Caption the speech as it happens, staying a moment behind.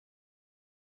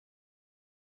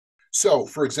So,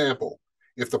 for example,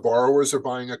 if the borrowers are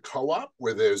buying a co-op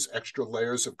where there's extra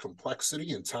layers of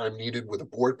complexity and time needed with a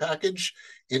board package,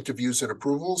 interviews, and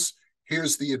approvals,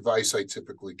 here's the advice I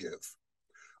typically give.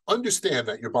 Understand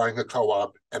that you're buying a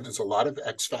co-op and there's a lot of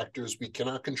X factors we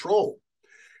cannot control.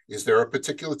 Is there a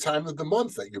particular time of the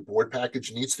month that your board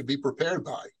package needs to be prepared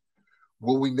by?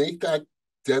 Will we make that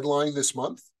deadline this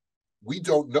month? We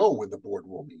don't know when the board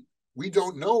will meet. We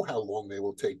don't know how long they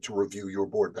will take to review your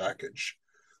board package.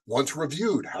 Once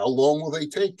reviewed, how long will they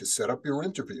take to set up your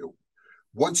interview?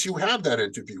 Once you have that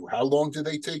interview, how long do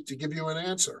they take to give you an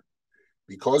answer?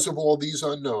 Because of all these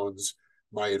unknowns,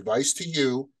 my advice to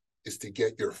you is to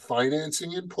get your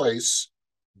financing in place,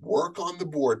 work on the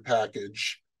board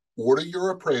package, order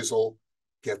your appraisal,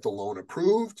 get the loan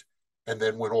approved, and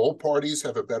then when all parties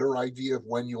have a better idea of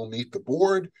when you'll meet the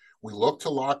board, we look to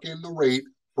lock in the rate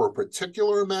for a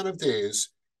particular amount of days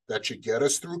that should get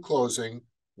us through closing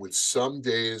with some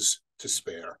days to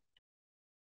spare.